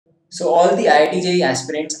So all the IIT JEE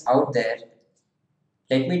aspirants out there,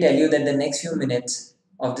 let me tell you that the next few minutes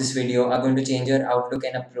of this video are going to change your outlook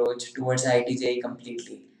and approach towards IIT JEE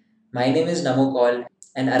completely. My name is Namo Kaul,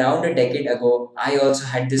 and around a decade ago, I also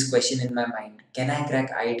had this question in my mind: can I crack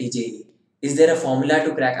IIT JEE? Is there a formula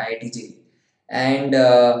to crack IIT JEE? And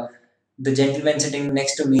the gentleman sitting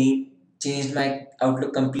next to me changed my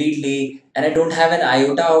outlook completely, and I don't have an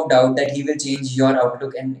iota of doubt that he will change your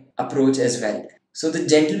outlook and approach as well. So the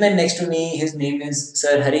gentleman next to me, his name is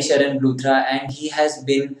Sir Harisharan Luthra, and he has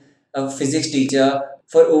been a physics teacher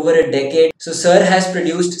for over a decade. So Sir has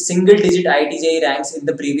produced single-digit IIT ranks in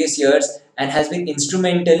the previous years and has been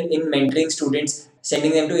instrumental in mentoring students,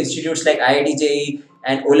 sending them to institutes like IIT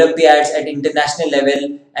and Olympiads at international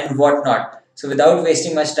level and whatnot. So without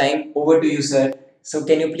wasting much time, over to you, Sir. So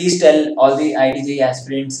can you please tell all the IIT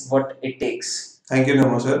aspirants what it takes? Thank you,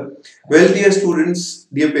 Namo sir. Well, dear students,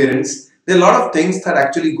 dear parents, there are a lot of things that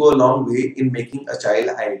actually go a long way in making a child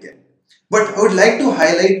IITian. But I would like to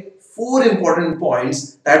highlight four important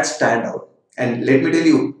points that stand out. And let me tell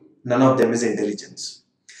you, none of them is intelligence.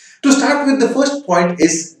 To start with, the first point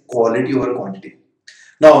is quality over quantity.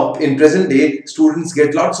 Now, in present day, students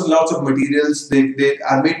get lots and lots of materials, they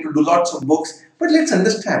are made to do lots of books, but let's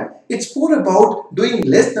understand, it's more about doing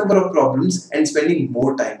less number of problems and spending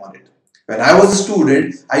more time on it. When I was a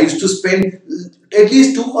student, I used to spend at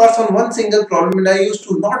least 2 hours on one single problem, and I used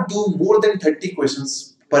to not do more than 30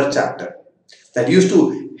 questions per chapter. That used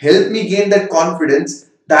to help me gain that confidence,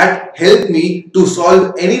 that helped me to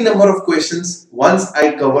solve any number of questions once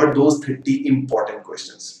I covered those 30 important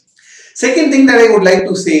questions. Second thing that I would like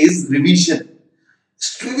to say is revision.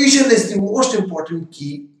 Revision is the most important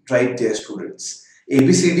key right there, students.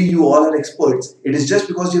 ABCD, you all are experts. It is just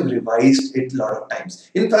because you have revised it a lot of times.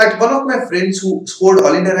 In fact, one of my friends who scored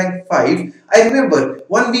All India rank 5, I remember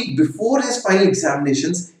 1 week before his final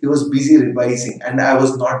examinations, he was busy revising and I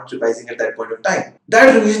was not revising at that point of time.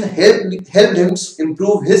 That revision helped him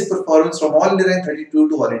improve his performance from All India rank 32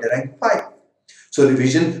 to All India rank 5. So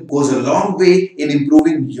revision goes a long way in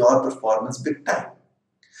improving your performance big time.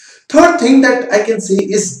 Third thing that I can say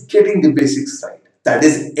is getting the basics right. That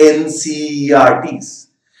is NCERTs.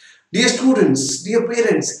 Dear students, dear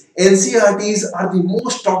parents, NCERTs are the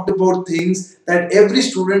most talked about things that every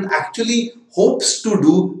student actually hopes to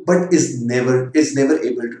do but is never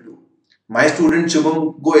able to do. My student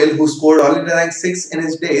Shubham Goel, who scored All India rank 6 in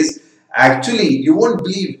his days, actually, you won't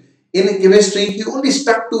believe, in chemistry he only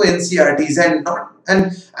stuck to NCERTs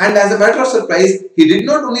and as a matter of surprise, he did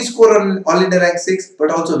not only score on All India rank 6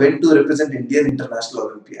 but also went to represent India in international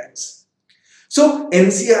Olympiads. So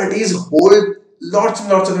NCERTs hold lots and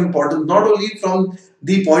lots of importance, not only from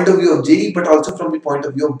the point of view of JEE but also from the point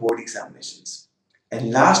of view of board examinations.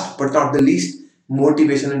 And last but not the least,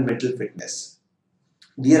 motivation and mental fitness.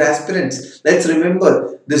 Dear aspirants, let's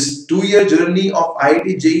remember this 2-year journey of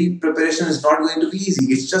IIT JEE preparation is not going to be easy.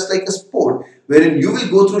 It's just like a sport wherein you will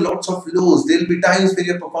go through lots of lows. There will be times where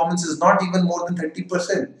your performance is not even more than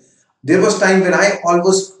 30%. There was time when I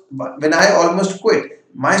almost quit.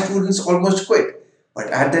 My students almost quit. But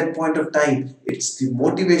at that point of time, it's the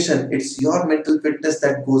motivation, it's your mental fitness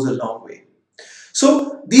that goes a long way.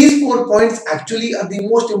 So these 4 points actually are the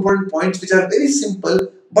most important points, which are very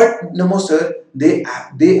simple, but no sir, they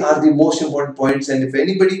are the most important points, and if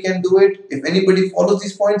anybody can do it, if anybody follows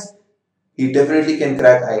these points, he definitely can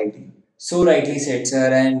crack IIT. So rightly said,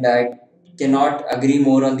 sir, and I cannot agree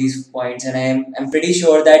more on these points. And I'm pretty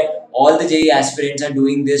sure that all the JEE aspirants are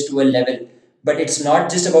doing this to a level. But it's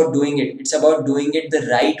not just about doing it, it's about doing it the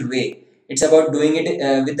right way. It's about doing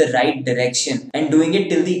it with the right direction and doing it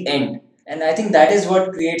till the end. And I think that is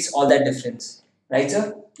what creates all that difference. Right,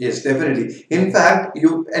 sir? Yes, definitely. In fact,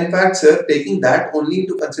 sir, taking that only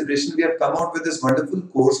into consideration, we have come out with this wonderful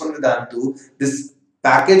course on Vedantu, this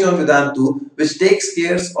package on Vedantu, which takes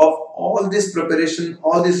care of all this preparation,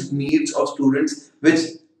 all these needs of students, which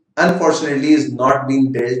unfortunately is not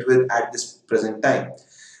being dealt with at this present time.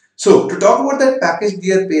 So, to talk about that package,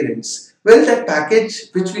 dear parents, well, that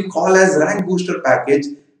package, which we call as rank booster package,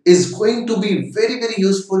 is going to be very, very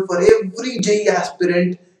useful for every JEE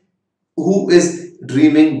aspirant who is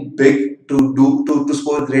dreaming big to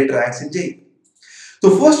score great ranks in JEE.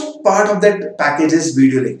 The first part of that package is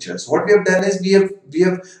video lectures. What we have done is we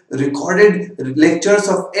have recorded lectures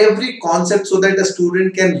of every concept so that a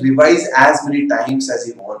student can revise as many times as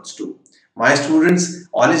he wants to. My students,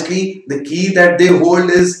 honestly, the key that they hold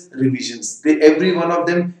is revisions. Every one of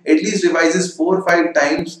them at least revises 4 or 5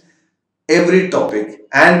 times every topic,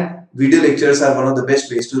 and video lectures are one of the best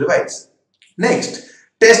ways to revise. Next,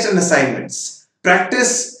 test and assignments.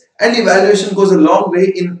 Practice And evaluation goes a long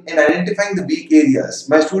way in identifying the weak areas.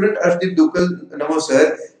 My student Arshdeep Dukal Namo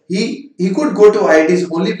sir, he could go to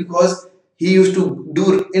IITs only because he used to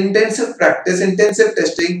do intensive practice, intensive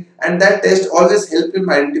testing, and that test always helped him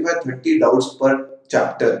identify 30 doubts per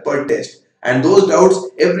chapter, per test. And those doubts,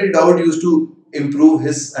 every doubt used to improve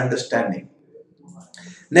his understanding.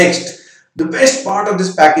 Next, the best part of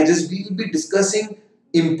this package is we will be discussing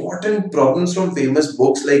important problems from famous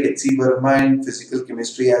books like H.C. Verma and Physical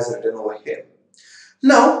Chemistry as written over here.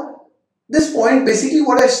 Now, this point basically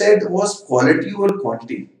what I said was quality over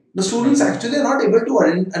quantity. The students actually are not able to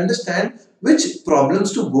understand which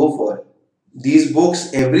problems to go for. These books,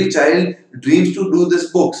 every child dreams to do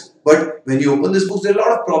these books, but when you open these books, there are a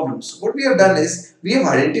lot of problems. What we have done is we are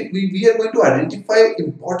going to identify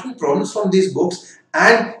important problems from these books,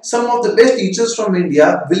 and some of the best teachers from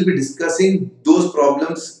India will be discussing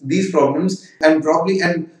these problems, and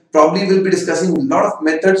probably will be discussing a lot of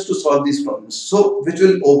methods to solve these problems. So, which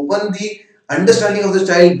will open the understanding of the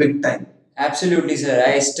child big time. Absolutely, sir.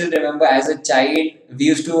 I still remember as a child, we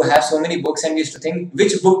used to have so many books and we used to think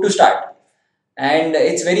which book to start. And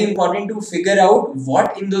it's very important to figure out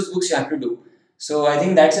what in those books you have to do. So I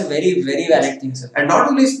think that's a very, very valid thing, sir. And not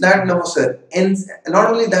only that, no, sir, and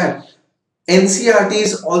not only that,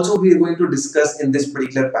 NCERTs also we are going to discuss in this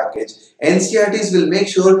particular package. NCERTs will make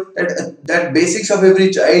sure that basics of every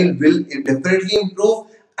child will definitely improve,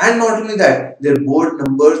 and not only that, their board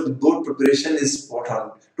numbers, the board preparation is spot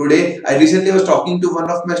on. Today, I recently was talking to one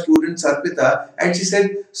of my students, Arpita, and she said,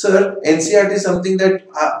 "Sir, NCERT is something that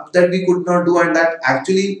we could not do, and that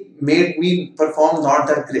actually made me perform not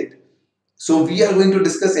that great." So we are going to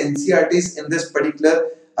discuss NCERTs in this particular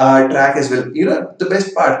track as well. You know, the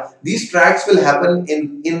best part, these tracks will happen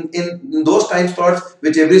in those time slots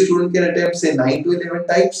which every student can attempt, say 9 to 11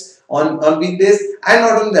 types on weekdays, and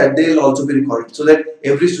not only that, they'll also be recorded so that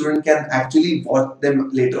every student can actually watch them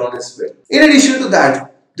later on as well. In addition to that,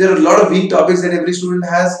 there are a lot of weak topics that every student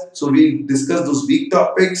has, so we discuss those weak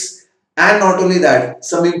topics. And not only that,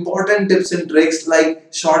 some important tips and tricks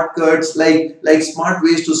like shortcuts, like smart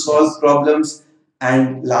ways to solve problems,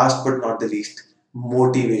 and last but not the least,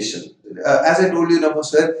 motivation. As I told you, Namo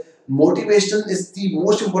sir, motivation is the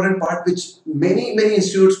most important part which many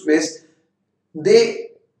institutes miss.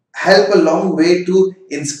 They help a long way to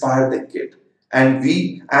inspire the kid. And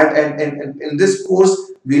we and in this course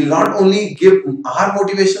we'll not only give our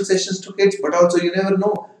motivation sessions to kids, but also you never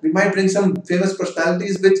know, we might bring some famous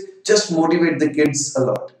personalities which just motivate the kids a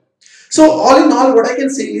lot. So all in all, what I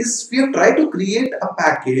can say is we have tried to create a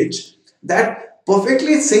package that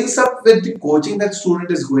perfectly syncs up with the coaching that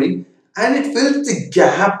student is going, and it fills the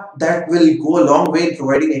gap that will go a long way in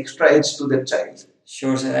providing extra edge to the child.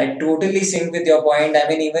 Sure, sir. I totally sync with your point. I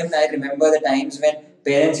mean, even I remember the times when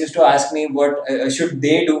parents used to ask me what should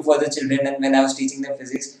they do for the children, and when I was teaching them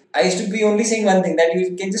physics, I used to be only saying one thing, that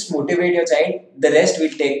you can just motivate your child. The rest will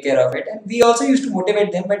take care of it. And we also used to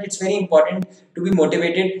motivate them, but it's very important to be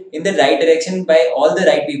motivated in the right direction by all the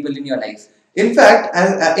right people in your life. In fact,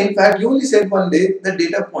 you only said one day the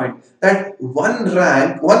data point that one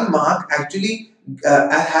mark actually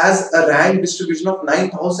has a rank distribution of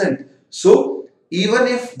 9,000. So even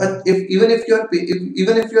if your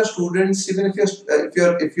students, even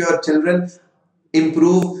if your children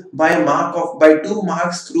improve by a mark of by 2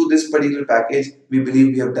 marks through this particular package, we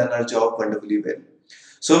believe we have done our job wonderfully well.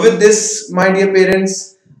 So with this, my dear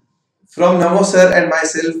parents, from Namo sir and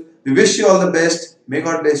myself, we wish you all the best. May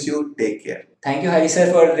God bless you. Take care. Thank you, Hari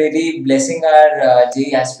sir, for really blessing our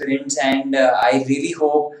JEE aspirants, and I really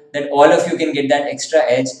hope that all of you can get that extra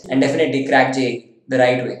edge and definitely crack JEE the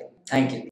right way. Thank you.